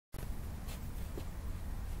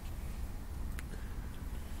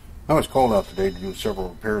I was called out today to do several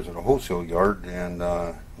repairs at a wholesale yard, and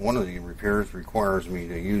one of the repairs requires me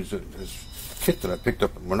to use this kit that I picked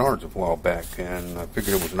up at Menards a while back, and I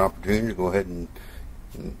figured it was an opportunity to go ahead and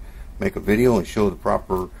make a video and show the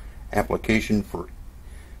proper application for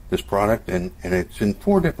this product, and it's in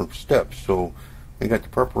 4 different steps. So we got the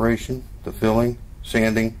preparation, the filling,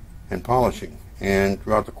 sanding, and polishing, and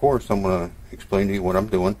throughout the course I'm going to explain to you what I'm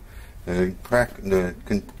doing. The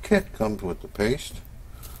kit comes with the paste,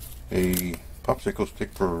 a popsicle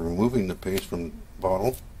stick for removing the paste from the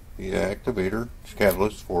bottle, the activator,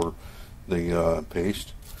 catalyst for the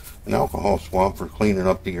paste, an alcohol swab for cleaning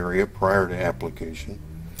up the area prior to application,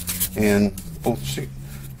 and both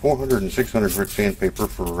 400 and 600 grit sandpaper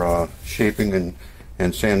for shaping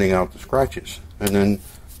and sanding out the scratches, and then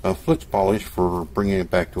a flitz polish for bringing it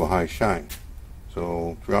back to a high shine.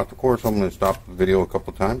 So throughout the course I'm going to stop the video a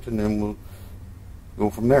couple times and then we'll go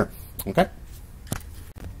from there. Okay?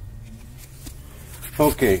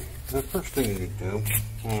 Okay, the first thing you need to do,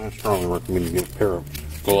 I strongly recommend you get a pair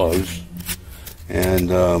of gloves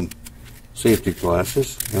and safety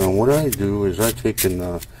glasses. Now what I do is I take and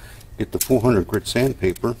get the 400 grit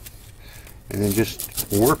sandpaper and then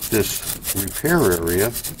just work this repair area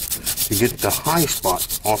to get the high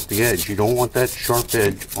spot off the edge. You don't want that sharp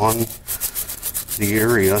edge on the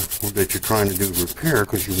area that you're trying to do repair,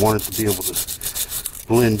 because you want it to be able to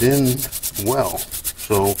blend in well.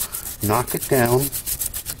 So knock it down,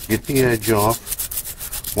 get the edge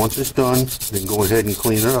off. Once it's done, then go ahead and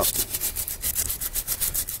clean it up.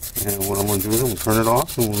 And what I'm going to do is I'm going to turn it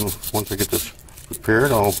off, and once I get this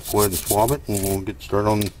prepared, I'll go ahead and swab it and we'll get started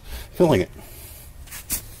on filling it.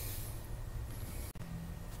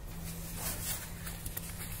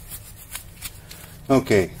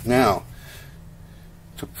 Okay, now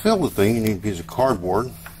to fill the thing you need a piece of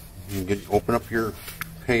cardboard. You open up your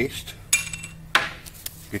paste,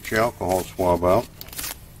 get your alcohol swab out,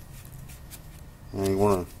 and you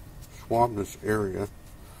want to swab this area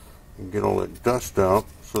and get all that dust out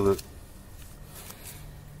so that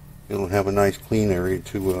it'll have a nice clean area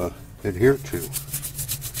to adhere to.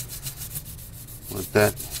 Let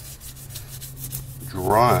that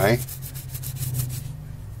dry.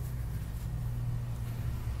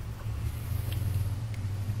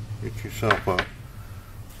 Get yourself a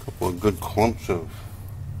couple of good clumps of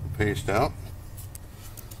paste out.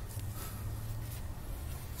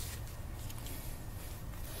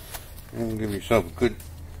 And give yourself a good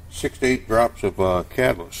 6 to 8 drops of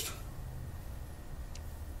catalyst.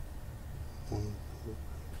 Put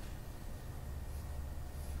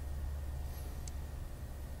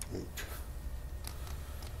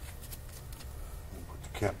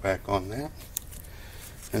the cap back on that,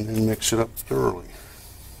 and then mix it up thoroughly.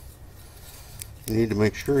 You need to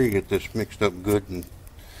make sure you get this mixed up good and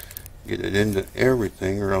get it into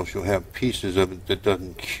everything, or else you'll have pieces of it that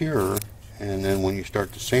doesn't cure, and then when you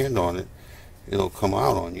start to sand on it, it'll come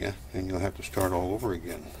out on you and you'll have to start all over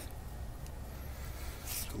again.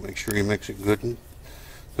 So make sure you mix it good and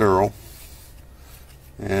thorough,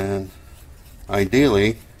 and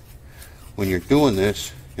ideally when you're doing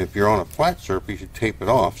this, if you're on a flat surface, you should tape it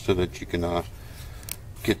off so that you can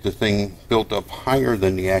get the thing built up higher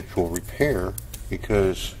than the actual repair,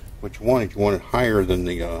 because what you want it higher than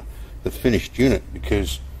the finished unit,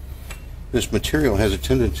 because this material has a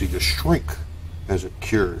tendency to shrink as it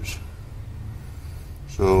cures.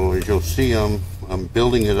 So as you'll see, I'm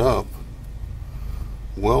building it up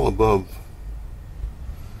well above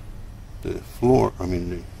the floor,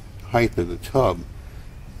 the height of the tub.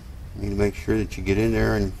 You need to make sure that you get in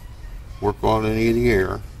there and work on any of the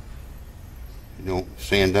air. You don't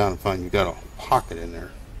sand down and find you got a pocket in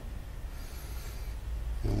there.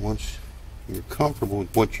 And once you're comfortable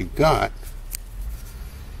with what you got,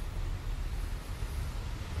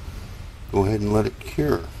 go ahead and let it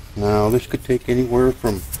cure. Now this could take anywhere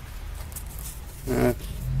from,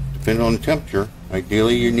 depending on the temperature,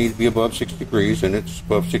 ideally you need to be above 60 degrees, and it's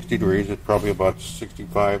above 60 degrees. It's probably about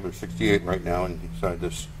 65 or 68 right now inside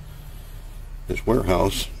this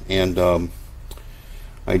warehouse, and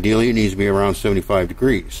ideally it needs to be around 75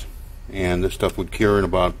 degrees, and this stuff would cure in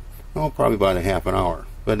about, probably about a half an hour.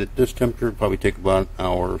 But at this temperature, it'd probably take about an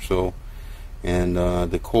hour or so, and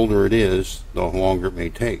the colder it is, the longer it may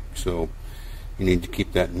take. So you need to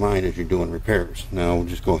keep that in mind as you're doing repairs. Now we'll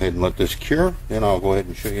just go ahead and let this cure, then I'll go ahead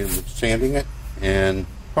and show you sanding it and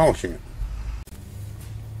polishing it.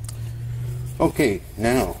 Okay,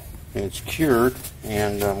 now it's cured,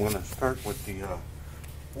 and I'm going to start with the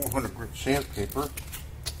 400 grit sandpaper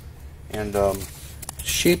and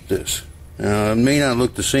shape this. It may not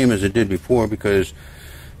look the same as it did before, because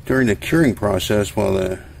during the curing process, while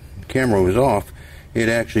the camera was off, it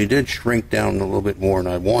actually did shrink down a little bit more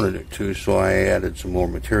than I wanted it to, so I added some more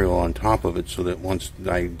material on top of it so that once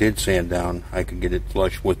I did sand down, I could get it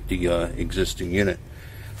flush with the existing unit,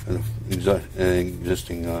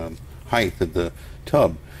 existing height of the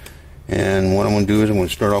tub. And what I'm going to do is I'm going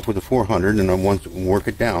to start off with the 400 and I want to work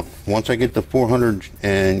it down. Once I get the 400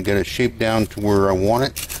 and get it shaped down to where I want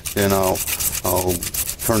it, then I'll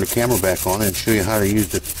turn the camera back on and show you how to use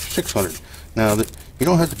the 600. Now, you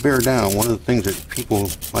don't have to bear down. One of the things that people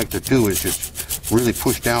like to do is just really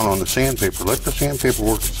push down on the sandpaper. Let the sandpaper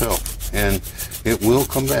work itself, and it will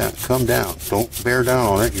come down. Don't bear down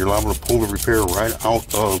on it. You're liable to pull the repair right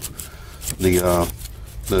out of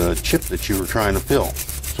the chip that you were trying to fill.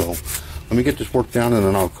 So let me get this worked down, and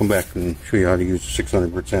then I'll come back and show you how to use the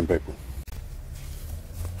 600 grit sandpaper.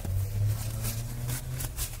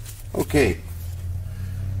 Okay,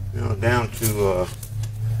 now down to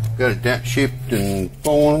got it shaped and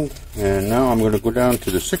formed, and now I'm going to go down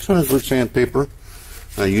to the 600 grit sandpaper.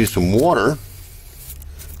 I use some water.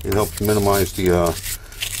 It helps minimize the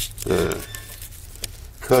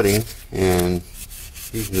cutting, and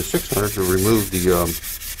using the 600 to remove the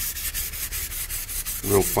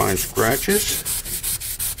real fine scratches.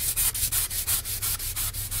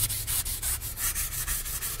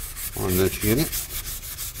 On this unit.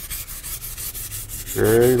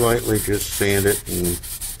 Very lightly just sand it, and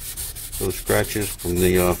those scratches from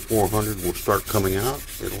the 400 will start coming out.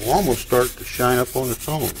 It'll almost start to shine up on its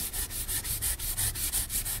own.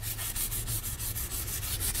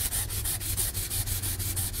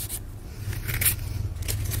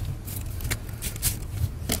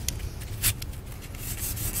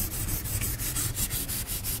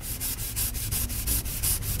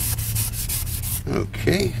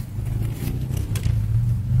 Okay.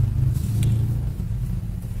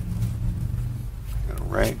 Got a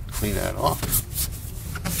rag, clean that off.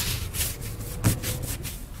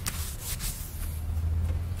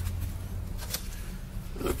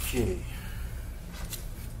 Okay.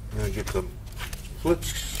 Now get the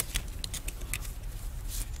splits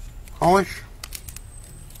polish.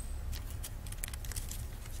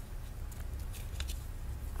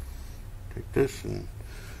 Take this and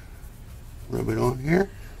rub it on here.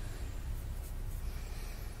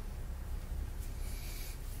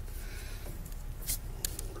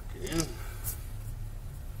 Again.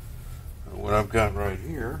 What I've got right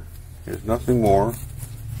here is nothing more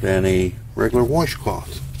than a regular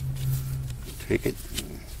washcloth. Take it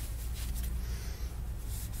and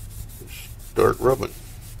start rubbing,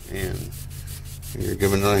 and you're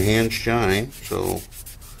giving it a hand shine, so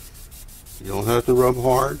you don't have to rub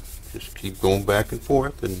hard. Just keep going back and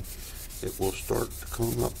forth, and it will start to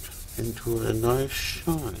come up into a nice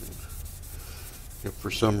shine. If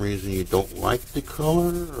for some reason you don't like the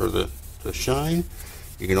color or the shine,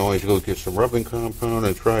 you can always go get some rubbing compound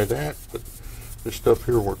and try that, but this stuff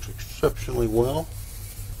here works exceptionally well.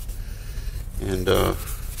 And now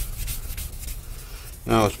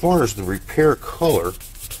as far as the repair color,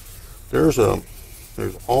 there's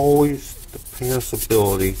always the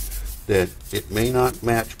possibility that it may not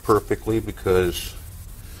match perfectly because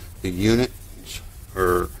the units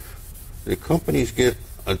or the companies get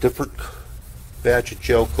a different batch of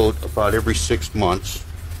gel coat about every 6 months,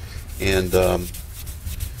 and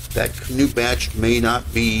that new batch may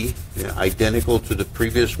not be identical to the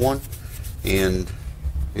previous one, and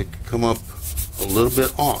it can come up a little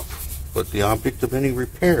bit off. But the object of any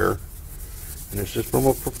repair, and this is from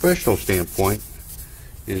a professional standpoint,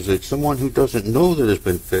 is that someone who doesn't know that it's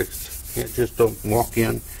been fixed can't just walk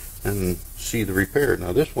in and see the repair.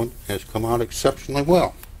 Now this one has come out exceptionally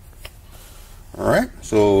well. Alright,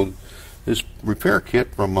 so this repair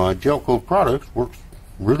kit from Gel Coat Products works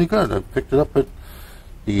really good. I picked it up at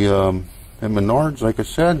the at Menards, like I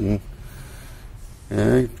said,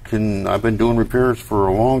 and I've been doing repairs for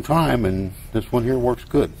a long time, and this one here works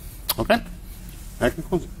good. Okay, that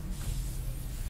concludes it.